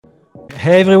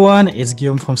Hey everyone, it's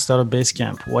Guillaume from Startup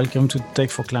Basecamp. Welcome to Tech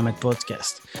for Climate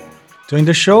podcast. During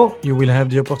the show, you will have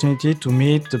the opportunity to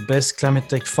meet the best climate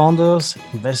tech founders,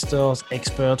 investors,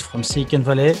 experts from Silicon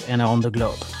Valley and around the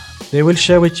globe. They will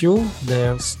share with you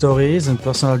their stories and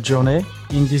personal journey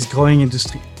in this growing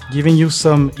industry, giving you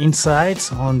some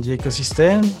insights on the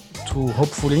ecosystem to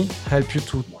hopefully help you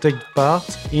to take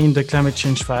part in the climate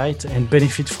change fight and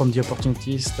benefit from the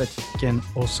opportunities that it can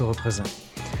also represent.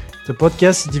 The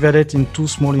podcast is divided in two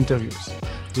small interviews.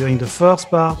 During the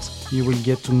first part, you will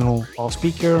get to know our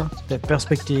speaker, their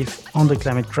perspective on the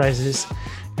climate crisis,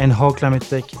 and how climate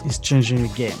tech is changing the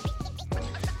game.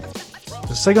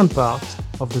 The second part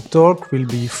of the talk will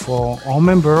be for our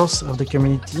members of the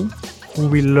community who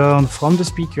will learn from the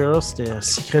speakers their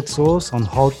secret sauce on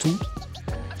how to,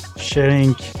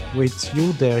 sharing with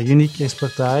you their unique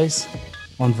expertise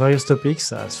on various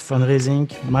topics as fundraising,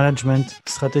 management,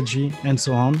 strategy, and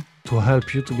so on to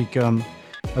help you to become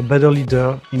a better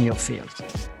leader in your field.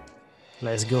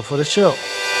 Let's go for the show.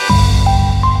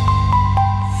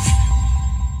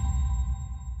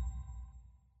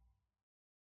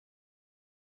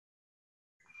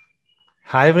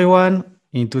 Hi everyone.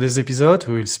 In today's episode,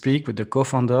 we will speak with the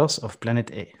co-founders of Planet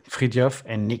A, Fridtjof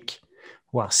and Nick,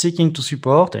 who are seeking to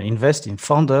support and invest in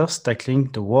founders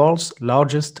tackling the world's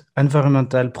largest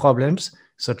environmental problems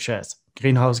such as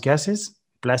greenhouse gases,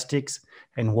 plastics,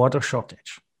 and water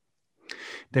shortage.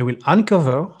 They will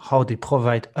uncover how they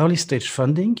provide early stage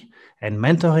funding and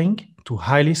mentoring to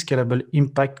highly scalable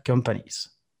impact companies,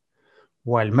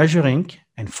 while measuring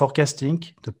and forecasting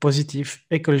the positive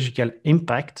ecological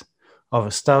impact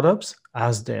of startups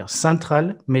as their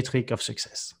central metric of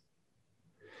success.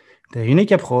 Their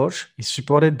unique approach is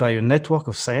supported by a network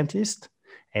of scientists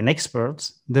and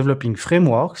experts developing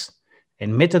frameworks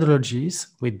and methodologies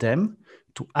with them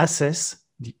to assess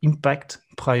the impact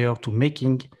prior to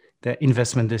making their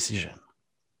investment decision.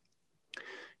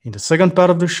 In the second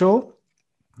part of the show,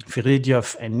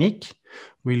 Fridtjof and Nick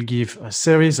will give a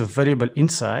series of valuable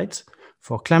insights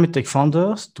for climate tech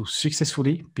founders to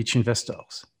successfully pitch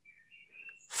investors.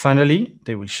 Finally,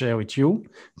 they will share with you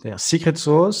their secret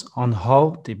sauce on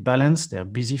how they balance their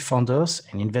busy founders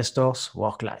and investors'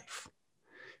 work life.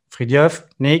 Fridtjof,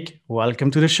 Nick,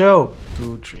 welcome to the show.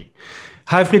 2, 3.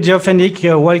 Hi, Fridtjof and Nick.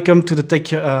 Welcome to the Tech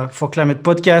for Climate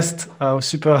podcast.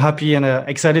 Super happy and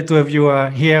excited to have you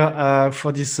here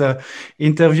for this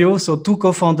interview. So, two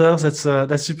co-founders.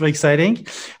 That's super exciting.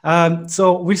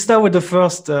 So, we'll start with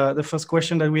the first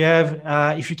question that we have.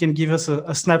 If you can give us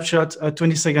a snapshot, a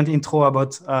 20-second intro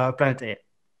about Planet A.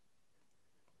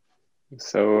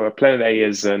 So, Planet A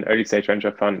is an early stage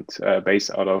venture fund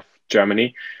based out of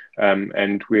Germany.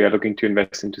 And we are looking to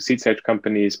invest into seed stage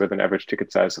companies with an average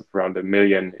ticket size of around 1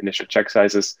 million initial check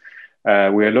sizes.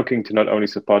 We are looking to not only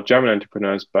support German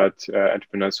entrepreneurs, but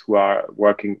entrepreneurs who are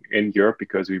working in Europe,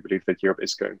 because we believe that Europe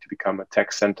is going to become a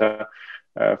tech center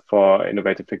for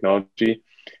innovative technology.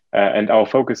 And our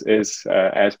focus is,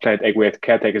 as Planet A, we're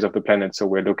caretakers of the planet. So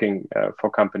we're looking for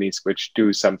companies which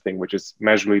do something which is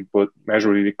measurably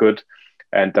good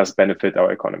and does benefit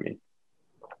our economy.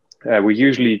 We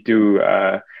usually do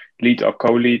lead or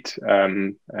co-lead,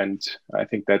 and I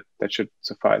think that should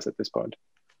suffice at this point.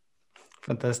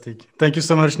 Fantastic. Thank you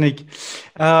so much, Nick.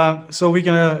 So we're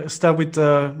going to start with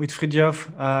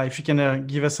Fridtjof. If you can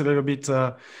give us a little bit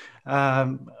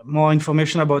more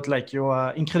information about like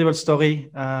your incredible story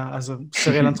as a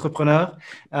serial entrepreneur,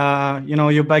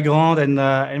 your background, and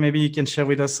maybe you can share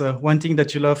with us one thing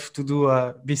that you love to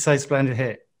do besides Planet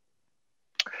A.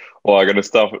 Well, I'm going to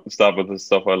start with the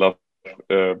stuff I love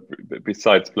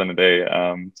besides Planet A.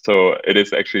 So it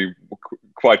is actually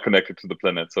quite connected to the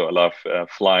planet. So I love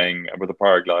flying with a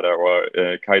paraglider or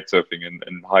kite surfing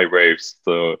in high waves.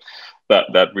 So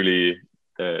that really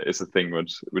is a thing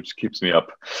which keeps me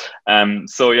up.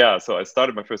 So I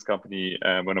started my first company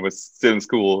when I was still in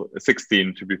school,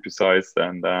 16 to be precise,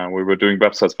 and we were doing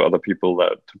websites for other people.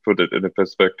 That, to put it in a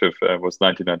perspective, was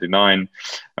 1999,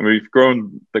 and we've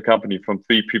grown the company from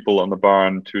 3 people on the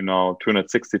barn to now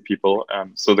 260 people.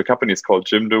 So the company is called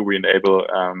Jimdo. We enable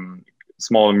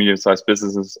small and medium-sized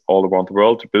businesses all around the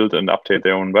world to build and update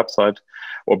their own website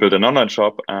or build an online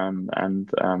shop.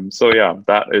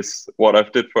 That is what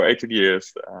I've did for 18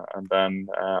 years. And then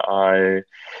I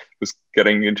was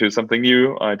getting into something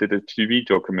new. I did a TV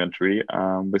documentary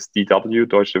with DW,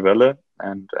 Deutsche Welle.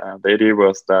 And the idea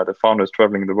was that a founder is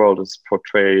traveling the world is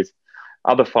portrayed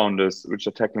other founders which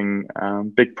are tackling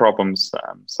big problems.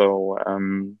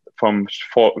 From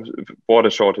water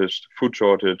shortage, food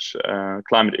shortage,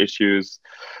 climate issues,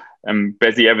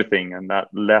 basically everything. And that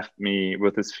left me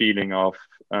with this feeling of,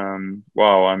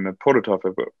 wow, I'm a prototype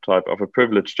of a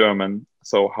privileged German.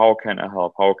 So how can I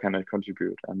help? How can I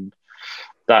contribute? And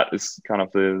that is kind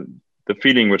of the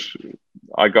feeling which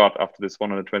I got after this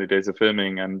 120 days of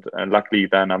filming. And luckily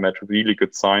then I met really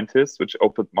good scientists, which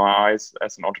opened my eyes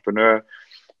as an entrepreneur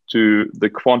to the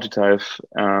quantitative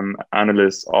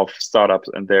analysis of startups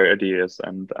and their ideas.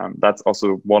 And that's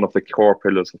also one of the core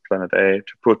pillars of Planet A,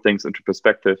 to put things into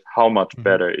perspective. How much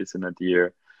better is an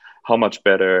idea? How much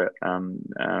better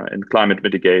in climate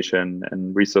mitigation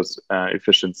and resource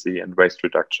efficiency and waste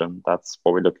reduction? That's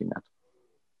what we're looking at.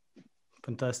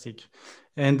 Fantastic.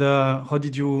 And how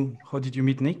did you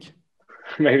meet Nick?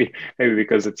 Maybe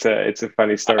because it's a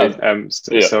funny story.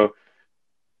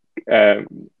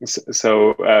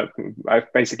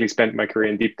 I've basically spent my career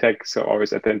in deep tech, so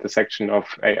always at the intersection of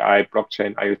AI,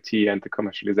 blockchain, IoT, and the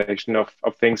commercialization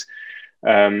of things,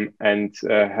 and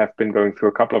have been going through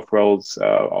a couple of roles,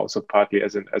 also partly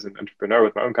as an entrepreneur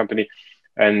with my own company.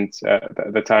 And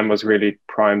the time was really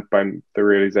primed by the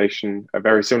realization, a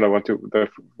very similar one to the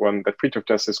one that Friedrich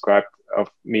just described, of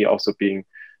me also being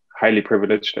highly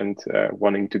privileged and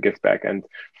wanting to give back. And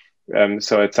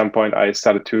so at some point I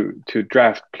started to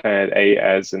draft Planet A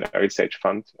as an early stage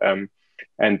fund.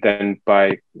 And then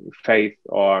by faith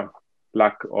or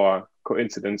luck or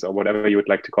coincidence or whatever you would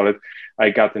like to call it,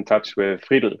 I got in touch with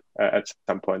Friedel at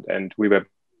some point, and we were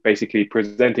basically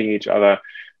presenting each other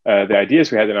the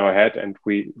ideas we had in our head, and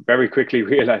we very quickly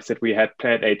realized that we had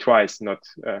Planet A twice, not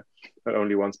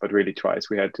only once, but really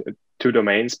twice. We had two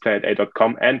domains,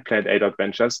 planeta.com and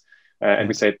planeta.ventures. And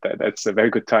we said that that's a very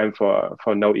good time for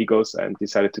no egos, and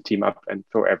decided to team up and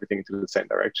throw everything into the same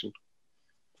direction.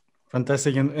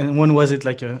 Fantastic. And when was it,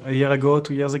 like a year ago,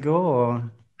 2 years ago, or?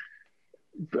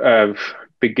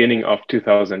 Beginning of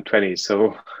 2020.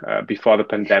 So before the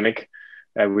pandemic,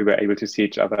 we were able to see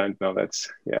each other, and now that's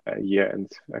a year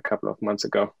and a couple of months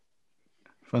ago.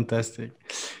 Fantastic.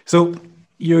 So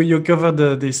you covered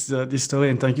this story,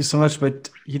 and thank you so much. But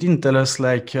you didn't tell us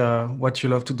what you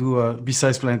love to do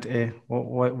besides Planet A.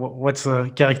 What's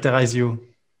characterize you?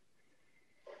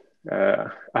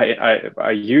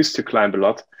 I used to climb a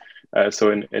lot.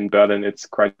 So in Berlin, it's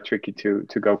quite tricky to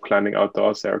go climbing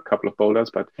outdoors. There are a couple of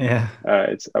boulders, but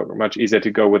it's much easier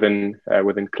to go within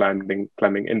climbing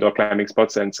indoor climbing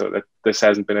spots. And so that this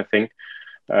hasn't been a thing.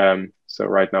 So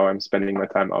right now I'm spending my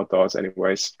time outdoors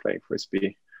anyways, playing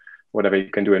Frisbee, whatever you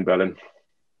can do in Berlin.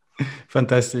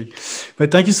 Fantastic. But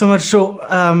thank you so much. So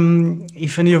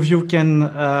if any of you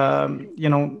can,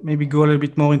 maybe go a little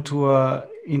bit more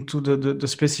into the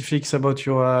specifics about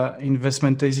your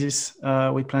investment thesis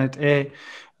with Planet A.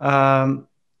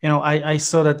 I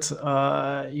saw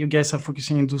that you guys are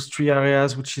focusing in those three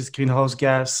areas, which is greenhouse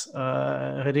gas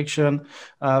reduction,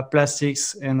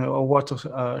 plastics, and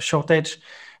water shortage.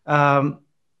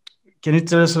 Can you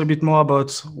tell us a little bit more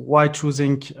about why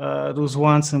choosing those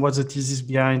ones, and what's the thesis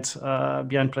behind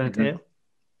Planet A?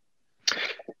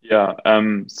 Yeah,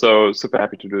 so super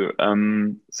happy to do.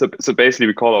 So basically,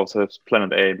 we call ourselves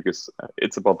Planet A because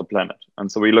it's about the planet,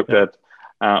 and so we looked at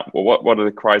what are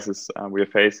the crises we are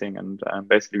facing, and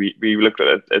basically we looked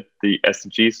at the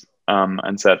SDGs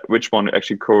and said which one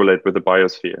actually correlate with the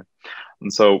biosphere,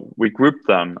 and so we grouped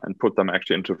them and put them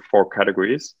actually into 4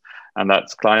 categories, and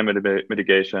that's climate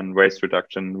mitigation, waste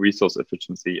reduction, resource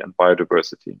efficiency, and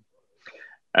biodiversity.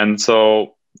 And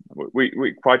so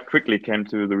we quite quickly came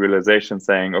to the realization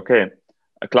saying, okay,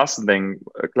 clustering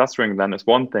then is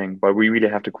one thing, but we really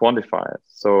have to quantify it.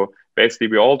 So basically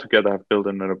we all together have built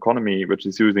an economy which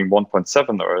is using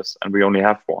 1.7 Earths, and we only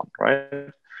have one,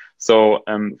 right? So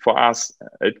for us,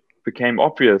 it became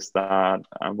obvious that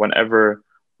whenever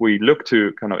we look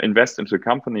to kind of invest into a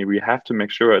company, we have to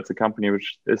make sure it's a company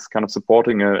which is kind of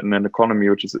supporting an economy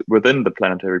which is within the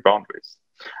planetary boundaries.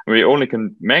 And we only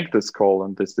can make this call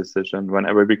and this decision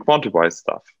whenever we quantify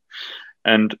stuff.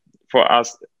 And for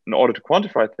us, in order to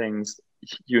quantify things,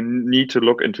 you need to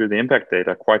look into the impact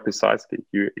data quite precisely.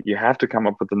 You have to come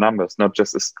up with the numbers, not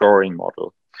just a scoring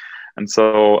model. And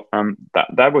so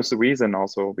that was the reason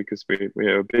also, because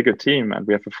we're a bigger team and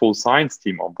we have a full science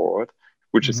team on board,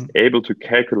 which is able to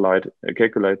calculate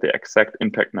the exact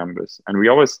impact numbers. And we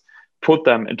always put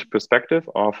them into perspective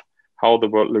of how the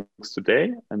world looks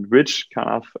today and which kind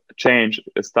of change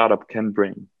a startup can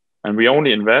bring. And we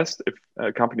only invest if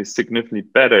a company is significantly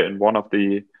better in one of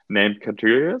the named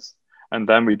criteria, and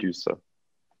then we do so.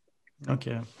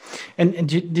 Okay. And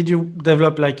did you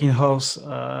develop like in-house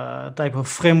type of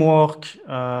framework?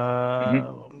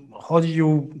 how do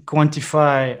you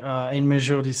quantify and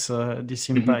measure this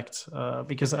impact?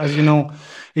 Because as you know,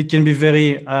 it can be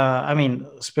very,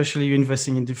 especially you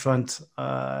investing in different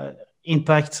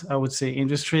impact, I would say,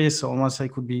 industries. So almost it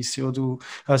could be CO2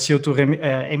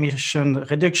 emission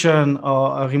reduction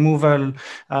or removal.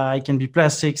 It can be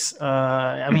plastics.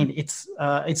 It's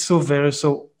so various.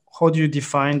 So how do you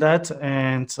define that,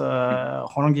 and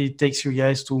how long it takes you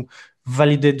guys to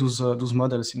validate those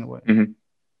models in a way?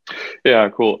 Yeah,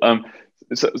 cool.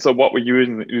 So what we're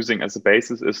using as a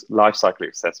basis is life cycle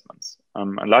assessments.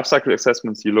 And life cycle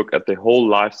assessments, you look at the whole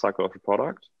life cycle of a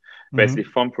product, basically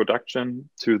from production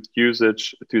to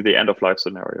usage to the end of life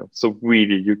scenario. So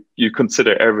really, you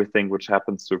consider everything which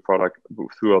happens to a product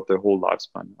throughout the whole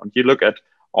lifespan. And you look at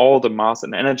all the mass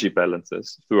and energy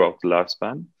balances throughout the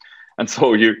lifespan. And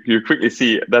so you quickly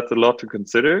see that's a lot to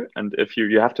consider. And if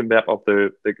you have to map up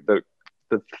the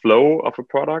flow of a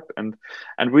product and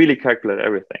really calculate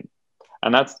everything.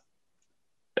 And that's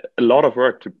a lot of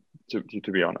work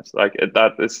to be honest. Like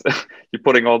that is you're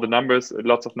putting all the numbers,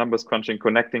 lots of numbers crunching,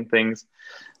 connecting things.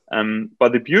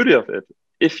 But the beauty of it,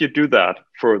 if you do that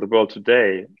for the world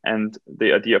today and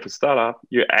the idea of a startup,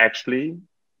 you actually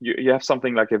you have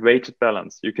something like a weighted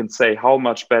balance. You can say how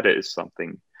much better is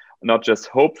something, not just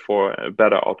hope for a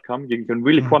better outcome. You can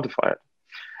really quantify it.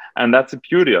 And that's the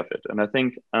beauty of it. And I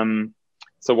think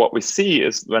so what we see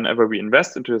is whenever we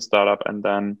invest into a startup and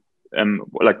then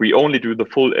like we only do the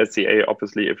full SCA,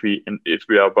 obviously, if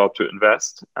we are about to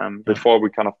invest, before we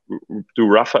kind of do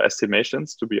rougher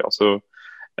estimations to be also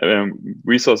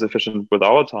resource efficient with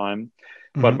our time.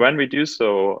 But when we do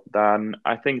so, then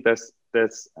I think there's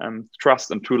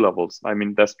trust on two levels. I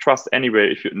mean, there's trust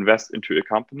anyway if you invest into a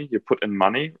company, you put in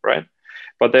money, right?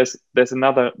 But there's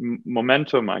another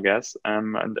momentum, I guess,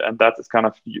 and that is kind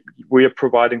of we are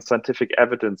providing scientific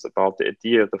evidence about the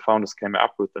idea the founders came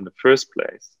up with in the first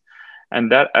place,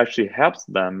 and that actually helps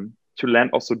them to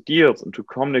land also deals and to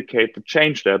communicate the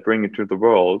change they're bringing to the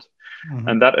world,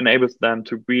 and that enables them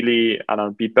to really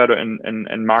be better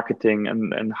in marketing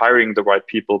and hiring the right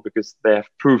people because they have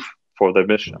proof for their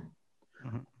mission.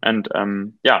 And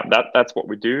that's what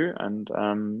we do, and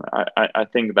I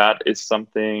think that is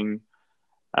something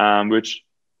which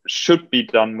should be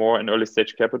done more in early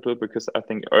stage capital, because I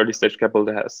think early stage capital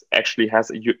has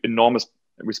an enormous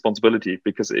responsibility,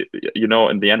 because in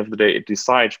the end of the day, it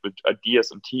decides which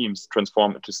ideas and teams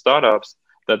transform into startups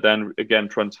that then again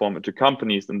transform into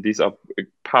companies, and these are a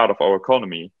part of our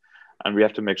economy, and we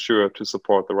have to make sure to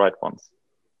support the right ones.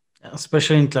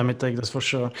 Especially in climate tech, that's for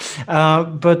sure.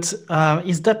 But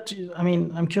is that,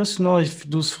 I'm curious to know if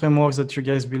those frameworks that you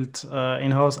guys built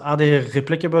in-house, are they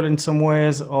replicable in some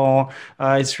ways, or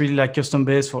it's really like custom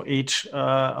based for each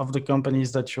of the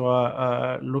companies that you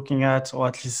are looking at, or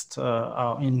at least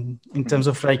in terms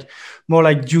of like more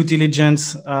like due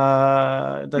diligence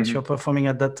that you're performing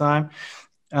at that time?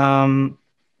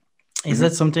 Is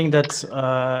that something that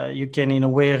you can, in a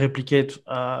way, replicate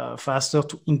faster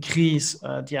to increase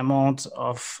the amount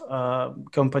of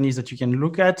companies that you can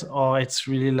look at, or it's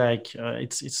really like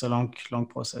it's a long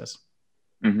process?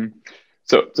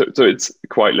 So it's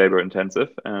quite labor intensive,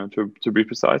 to be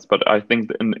precise. But I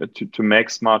think to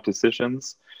make smart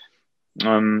decisions,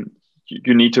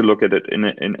 you need to look at it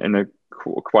in a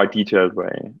quite detailed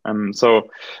way. So.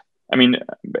 I mean,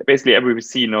 basically every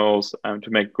VC knows to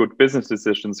make good business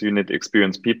decisions, you need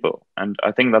experienced people. And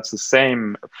I think that's the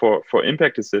same for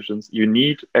impact decisions. You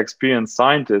need experienced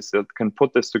scientists that can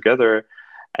put this together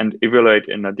and evaluate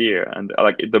an idea. And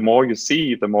like the more you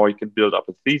see, the more you can build up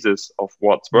a thesis of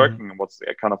what's working and what's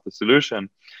kind of the solution.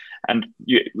 And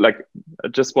you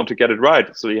just want to get it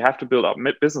right. So you have to build up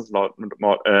business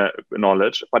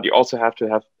knowledge, but you also have to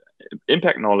have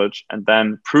impact knowledge and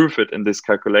then prove it in these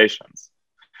calculations.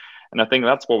 And I think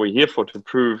that's what we're here for, to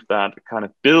prove that kind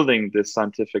of building this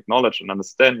scientific knowledge and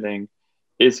understanding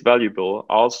is valuable,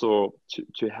 also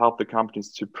to help the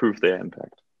companies to prove their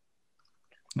impact.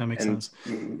 That makes sense.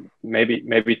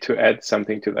 Maybe to add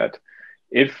something to that,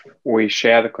 if we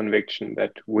share the conviction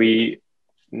that we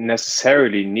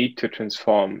necessarily need to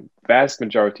transform vast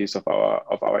majorities of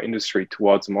our industry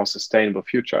towards a more sustainable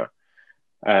future,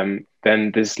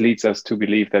 then this leads us to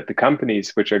believe that the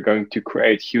companies which are going to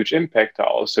create huge impact are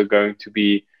also going to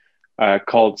be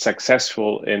called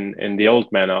successful in the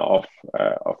old manner of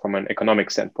from an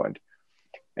economic standpoint.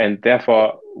 And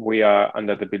therefore, we are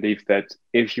under the belief that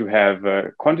if you have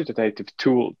a quantitative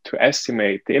tool to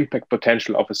estimate the impact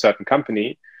potential of a certain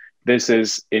company, this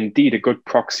is indeed a good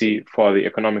proxy for the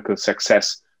economical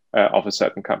success of a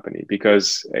certain company,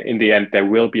 because in the end, there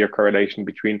will be a correlation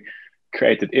between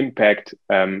created impact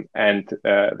and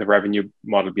the revenue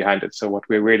model behind it. So what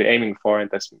we're really aiming for, and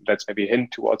that's maybe a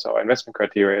hint towards our investment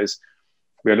criteria, is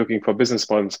we are looking for business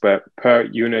models where per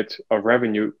unit of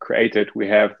revenue created, we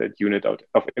have that unit of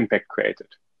impact created.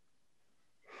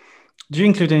 Do you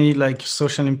include any like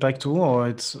social impact too, or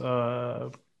it's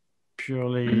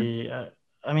purely?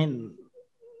 I mean,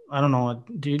 I don't know.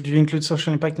 Do you include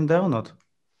social impact in there or not?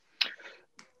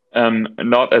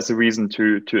 Not as a reason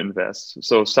to invest.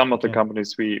 So some of the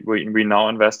companies we now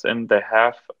invest in, they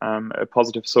have a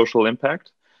positive social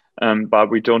impact, but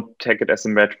we don't take it as a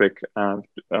metric to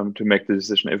make the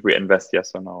decision if we invest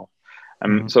yes or no.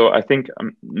 So I think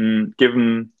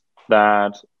given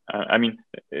that, I mean,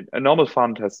 a normal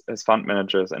fund has fund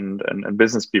managers and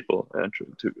business people. And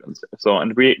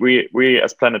we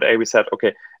as Planet A, we said,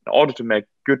 okay, in order to make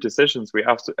good decisions, we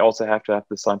also have to have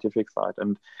the scientific side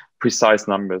and precise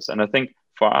numbers. And I think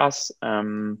for us,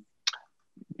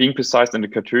 being precise in the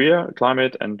criteria,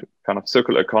 climate and kind of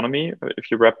circular economy,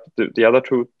 if you wrap the other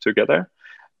two together,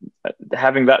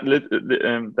 having that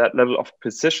level of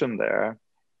precision there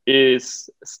is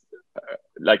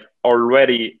like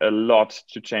already a lot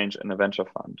to change in a venture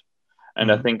fund.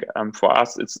 And I think for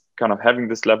us, it's kind of having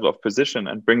this level of precision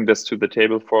and bring this to the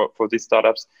table for these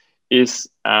startups is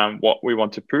what we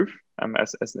want to prove.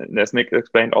 As Nick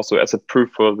explained, also as a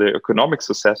proof for the economic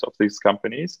success of these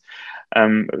companies.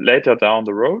 Later down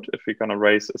the road, if we're going to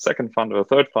raise a second fund or a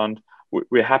third fund,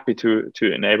 we're happy to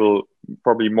enable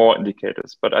probably more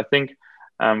indicators. But I think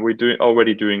we're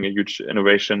already doing a huge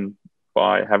innovation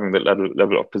by having the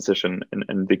level of precision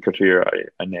in the criteria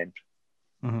I named.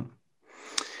 I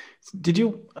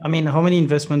mean, how many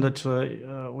investments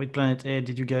that with Planet A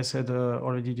did you guys had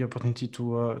already the opportunity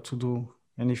to do?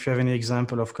 And if you have any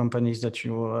example of companies that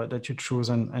you choose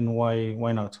and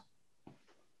why not?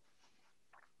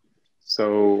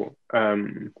 So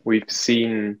we've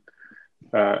seen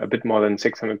a bit more than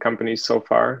 600 companies so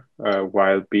far,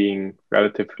 while being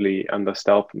relatively under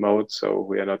stealth mode. So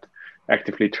we are not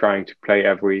actively trying to play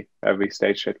every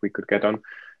stage that we could get on.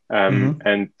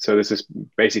 And so this is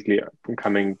basically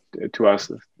coming to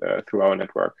us through our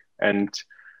network. And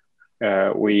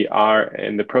we are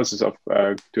in the process of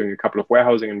doing a couple of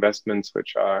warehousing investments,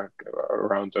 which are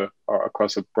around or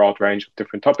across a broad range of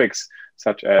different topics,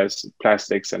 such as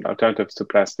plastics and alternatives to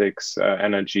plastics,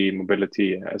 energy,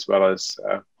 mobility, as well as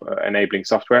enabling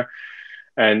software.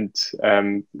 And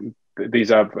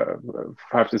these are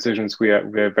 5 decisions we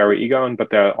are very eager on, but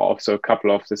there are also a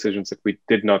couple of decisions that we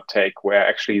did not take, where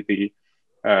actually the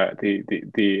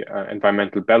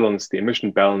environmental balance, the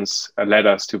emission balance, led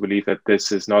us to believe that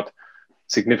this is not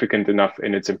significant enough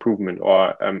in its improvement,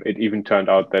 or it even turned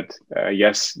out that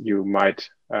yes, you might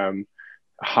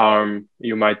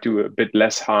do a bit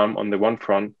less harm on the one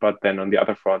front, but then on the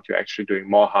other front, you're actually doing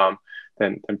more harm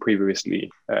than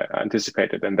previously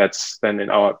anticipated, and that's then in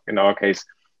our case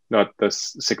not the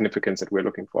significance that we're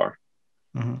looking for.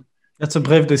 That's a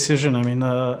brave decision. I mean,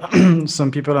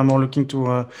 some people are more looking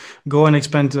to go and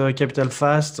expand capital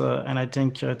fast, and I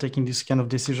think taking this kind of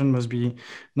decision must be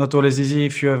not always easy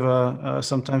if you have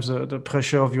sometimes the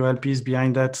pressure of your LPs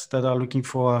behind that are looking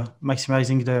for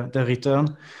maximizing the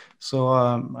return. So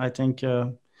I think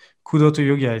kudos to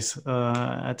you guys.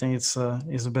 I think it's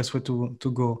the best way to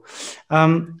go.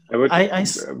 One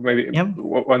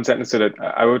sentence to that.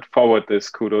 I would forward this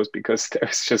kudos, because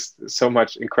there's just so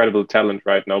much incredible talent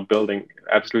right now building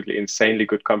absolutely insanely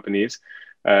good companies.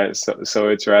 So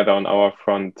it's rather on our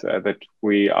front that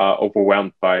we are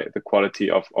overwhelmed by the quality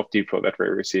of deal flow that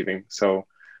we're receiving. So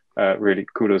really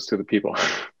kudos to the people.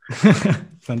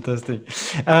 Fantastic.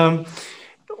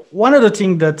 One other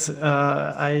thing that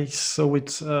I saw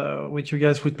with you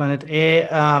guys with Planet A,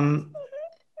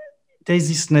 there's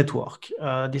this network,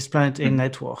 this Planet A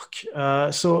network.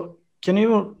 So can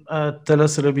you tell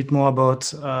us a little bit more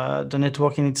about the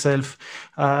network in itself,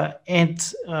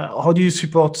 and how do you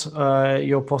support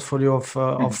your portfolio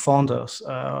of founders?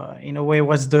 In a way,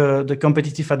 what's the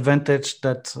competitive advantage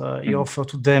that you offer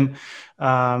to them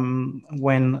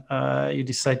when you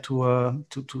decide to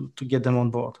get them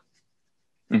on board?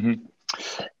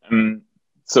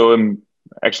 So I'm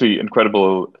actually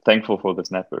incredibly thankful for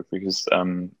this network, because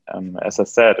as I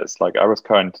said, it's like I was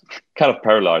kind of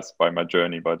paralyzed by my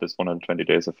journey, by this 120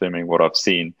 days of filming what I've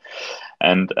seen,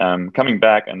 and coming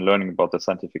back and learning about the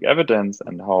scientific evidence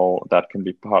and how that can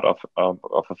be part of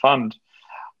a fund.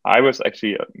 I was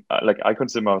actually I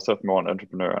consider myself more an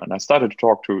entrepreneur, and I started to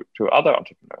talk to other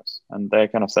entrepreneurs, and they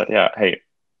kind of said, yeah, hey,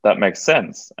 that makes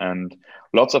sense. And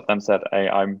lots of them said, hey,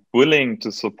 I'm willing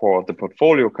to support the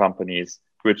portfolio companies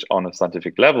which on a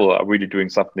scientific level are really doing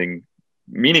something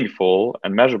meaningful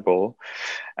and measurable.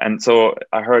 And so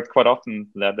I heard quite often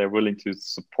that they're willing to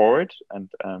support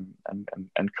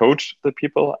and coach the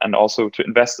people, and also to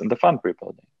invest in the fund we're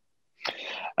building.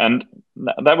 And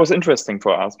that was interesting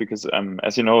for us because,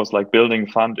 as you know, it's like building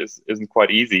a fund isn't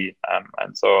quite easy.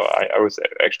 And so I was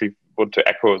actually want to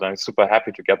echo that I'm super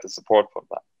happy to get the support from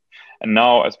that. And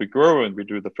now as we grow and we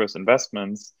do the first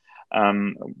investments,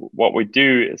 what we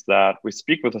do is that we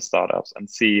speak with the startups and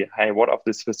see, hey, what are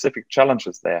the specific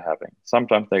challenges they're having?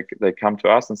 Sometimes they come to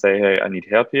us and say, hey, I need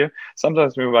help here.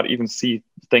 Sometimes we might even see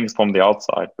things from the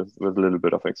outside with a little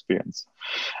bit of experience.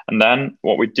 And then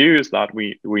what we do is that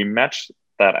we match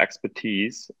that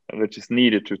expertise, which is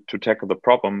needed to tackle the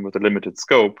problem with a limited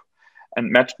scope, and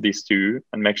match these two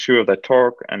and make sure they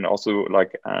talk, and also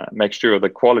make sure the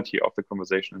quality of the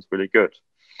conversation is really good.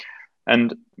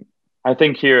 And I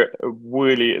think here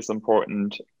really is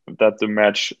important that to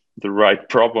match the right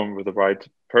problem with the right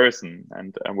person.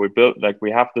 And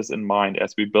we have this in mind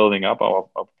as we're building up our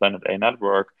Planet A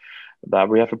network, that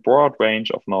we have a broad range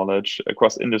of knowledge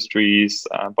across industries,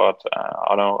 but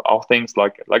I know all things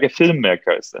like a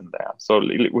filmmaker is in there. So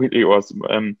it was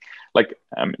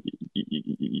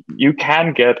you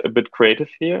can get a bit creative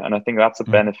here, and I think that's a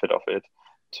benefit of it,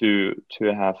 to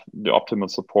have the optimal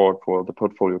support for the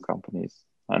portfolio companies.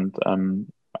 And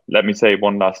let me say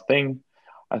one last thing.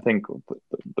 I think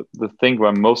the thing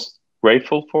we're most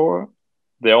grateful for,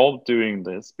 they're all doing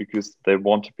this because they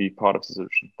want to be part of the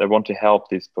solution. They want to help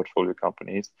these portfolio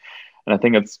companies. And I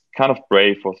think it's kind of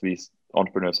brave what these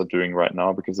entrepreneurs are doing right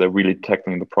now, because they're really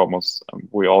tackling the problems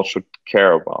we all should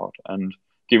care about. And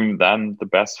giving them the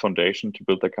best foundation to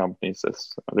build their companies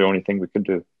is the only thing we can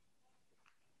do.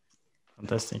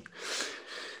 Fantastic.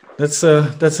 That's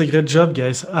a great job,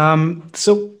 guys.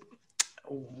 So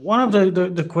one of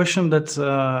the question that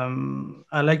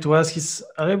I like to ask is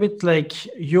a little bit like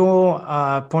your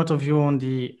point of view on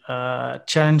the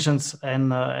challenges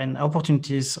and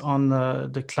opportunities on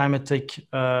the climate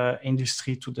tech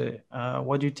industry today.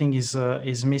 What do you think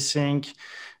is missing?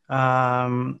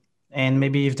 And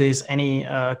maybe if there's any,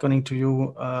 according to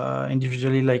you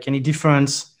individually, like any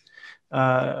difference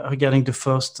regarding the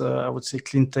first, I would say,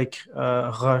 clean tech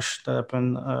rush that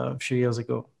happened a few years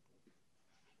ago.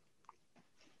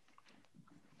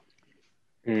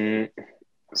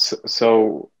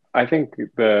 So I think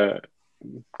the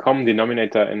common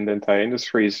denominator in the entire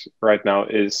industries right now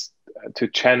is to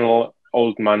channel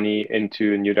old money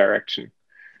into a new direction.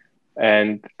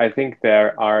 And I think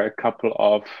there are a couple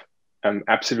of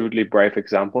absolutely brave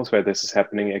examples where this is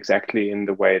happening exactly in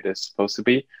the way it is supposed to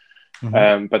be.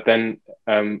 But then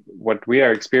what we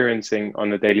are experiencing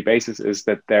on a daily basis is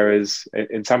that there is,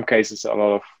 in some cases, a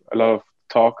lot of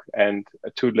talk and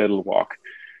too little walk.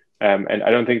 And I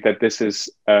don't think that this is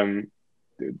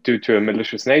due to a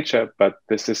malicious nature, but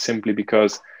this is simply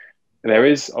because there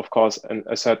is, of course,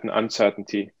 a certain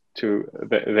uncertainty to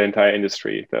the entire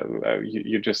industry.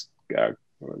 You just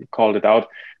called it out.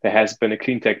 There has been a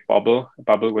clean tech bubble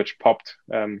which popped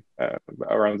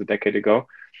around a decade ago.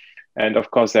 And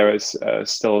of course, there is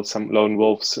still some lone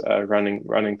wolves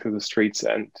running through the streets,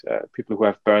 and people who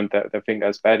have burned their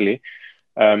fingers badly.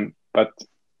 But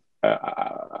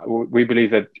we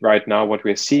believe that right now what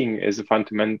we're seeing is a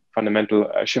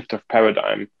fundamental shift of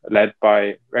paradigm, led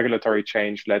by regulatory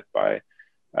change, led by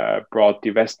broad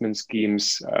divestment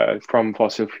schemes from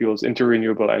fossil fuels into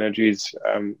renewable energies,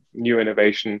 new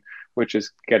innovation which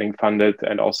is getting funded,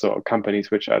 and also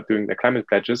companies which are doing their climate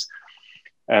pledges.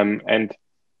 And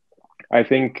I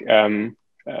think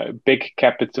big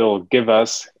capital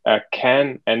givers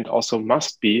can and also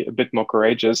must be a bit more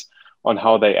courageous on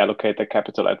how they allocate their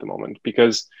capital at the moment.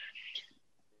 Because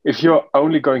if you're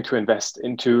only going to invest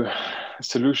into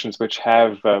solutions which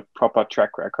have a proper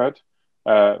track record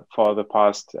for the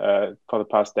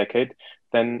past decade,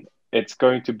 then it's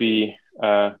going to be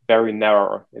very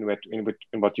narrow in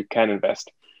what you can invest.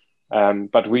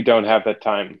 But we don't have that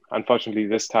time. Unfortunately,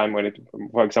 this time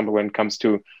for example, when it comes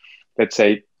to, let's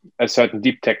say, a certain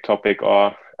deep tech topic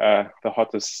or the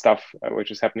hottest stuff which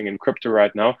is happening in crypto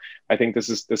right now, I think this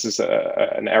is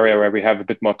an area where we have a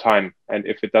bit more time. And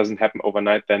if it doesn't happen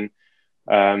overnight, then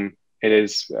it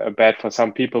is bad for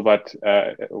some people, but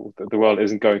the world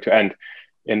isn't going to end.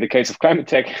 In the case of climate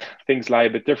tech, things lie a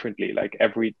bit differently. Like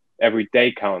every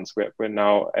day counts. We're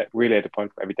now really at a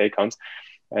point where every day counts,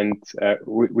 and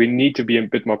we need to be a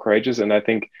bit more courageous. And I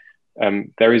think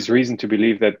there is reason to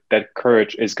believe that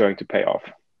courage is going to pay off.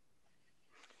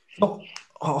 So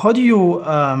how do you,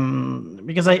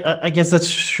 because I guess that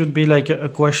should be like a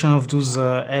question of those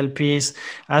LPs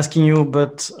asking you,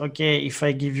 but okay, if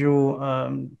I give you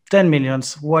 10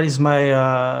 millions, what is my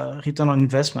return on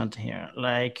investment here?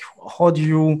 Like, how do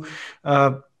you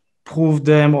prove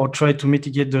them or try to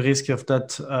mitigate the risk of that,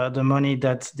 the money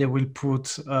that they will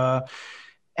put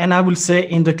and I will say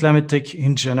in the climate tech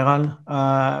in general,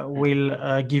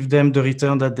 will give them the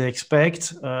return that they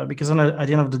expect. Because at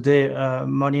the end of the day,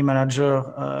 money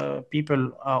manager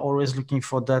people are always looking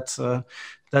for that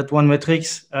one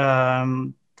metrics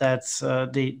that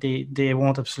they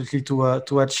want absolutely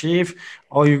to achieve.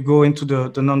 Or you go into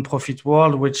the non-profit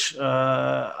world, which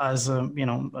as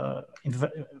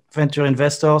venture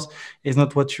investors is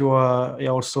not what you are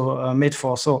also made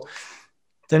for. So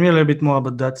tell me a little bit more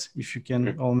about that, if you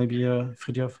can, or maybe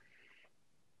Fridtjof.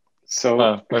 So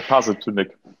I pass it to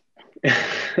Nick.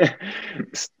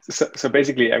 so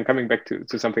basically, I'm coming back to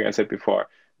something I said before.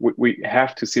 We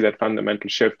have to see that fundamental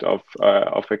shift of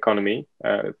economy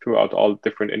throughout all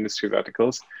different industry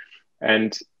verticals.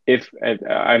 And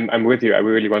I'm with you, I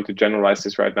really want to generalize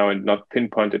this right now and not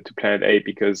pinpoint it to Planet A,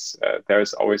 because there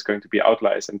is always going to be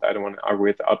outliers, and I don't want to argue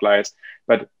with outliers.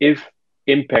 But if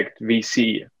impact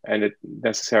VC, and it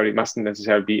mustn't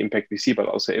necessarily be impact VC, but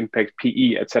also impact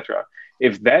PE, etc.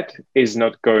 If that is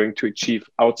not going to achieve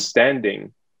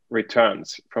outstanding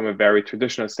returns from a very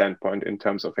traditional standpoint in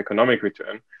terms of economic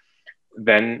return,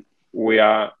 then we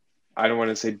are, I don't want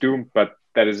to say doomed, but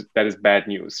that is bad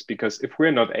news. Because if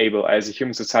we're not able as a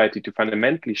human society to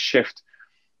fundamentally shift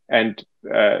and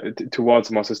towards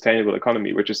a more sustainable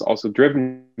economy, which is also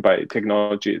driven by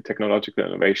technological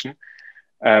innovation,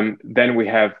 then we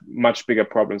have much bigger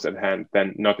problems at hand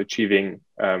than not achieving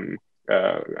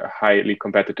highly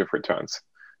competitive returns.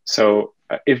 So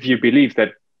if you believe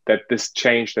that this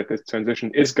change, that this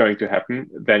transition is going to happen,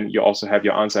 then you also have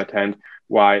your answer at hand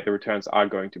why the returns are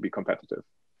going to be competitive.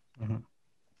 Mm-hmm.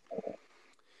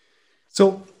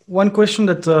 So one question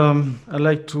that I'd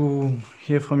like to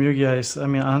hear from you guys,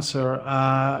 answer,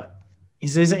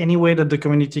 is there any way that the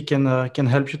community can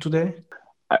help you today?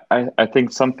 I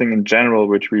think something in general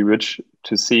which we wish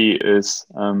to see is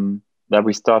that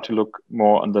we start to look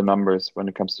more on the numbers when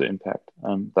it comes to impact,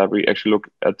 that we actually look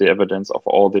at the evidence of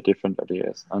all the different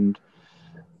ideas. And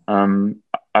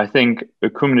I think a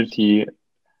community,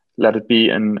 let it be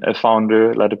a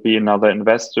founder, let it be another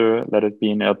investor, let it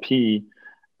be an LP,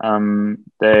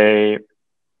 they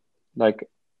like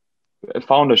a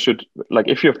founder should, like,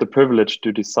 if you have the privilege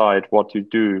to decide what you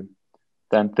do,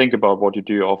 then think about what you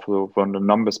do also from the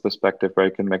numbers perspective, where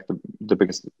you can make the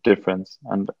biggest difference.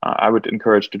 And I would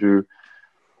encourage to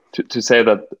say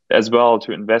that as well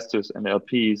to investors and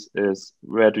LPs is,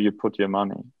 where do you put your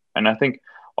money? And I think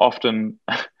often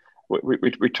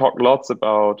we talk lots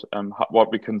about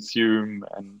what we consume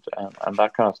and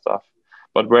that kind of stuff,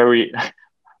 but where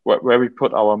we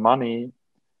put our money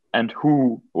and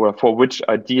who or for which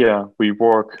idea we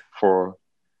work for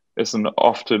is an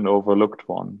often overlooked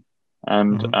one.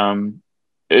 And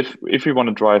if you want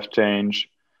to drive change,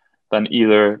 then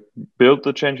either build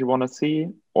the change you want to see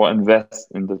or invest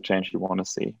in the change you want to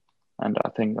see. And I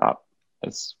think that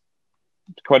is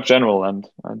quite general, and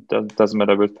it doesn't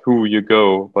matter with who you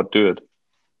go, but do it.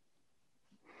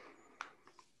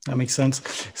 That makes sense.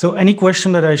 So any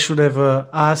question that I should have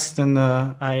asked and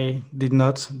I did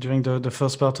not during the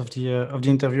first part of the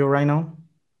interview right now?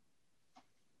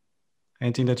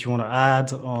 Anything that you want to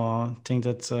add, or think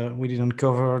that we didn't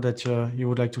cover that you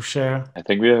would like to share? I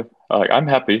think we have. I'm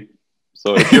happy.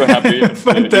 So if you're happy and you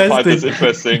find this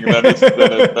interesting, then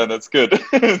it's good.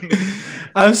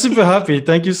 I'm super happy.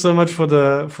 Thank you so much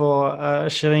for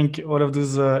sharing all of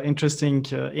those interesting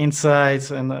insights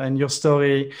and your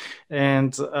story.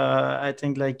 And I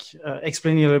think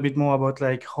explaining a little bit more about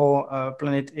how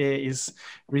Planet A is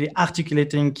really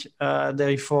articulating their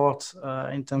effort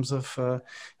in terms of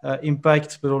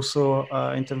impact, but also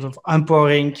in terms of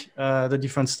empowering the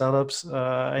different startups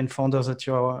and founders that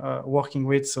you are working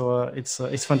with. So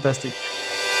it's fantastic.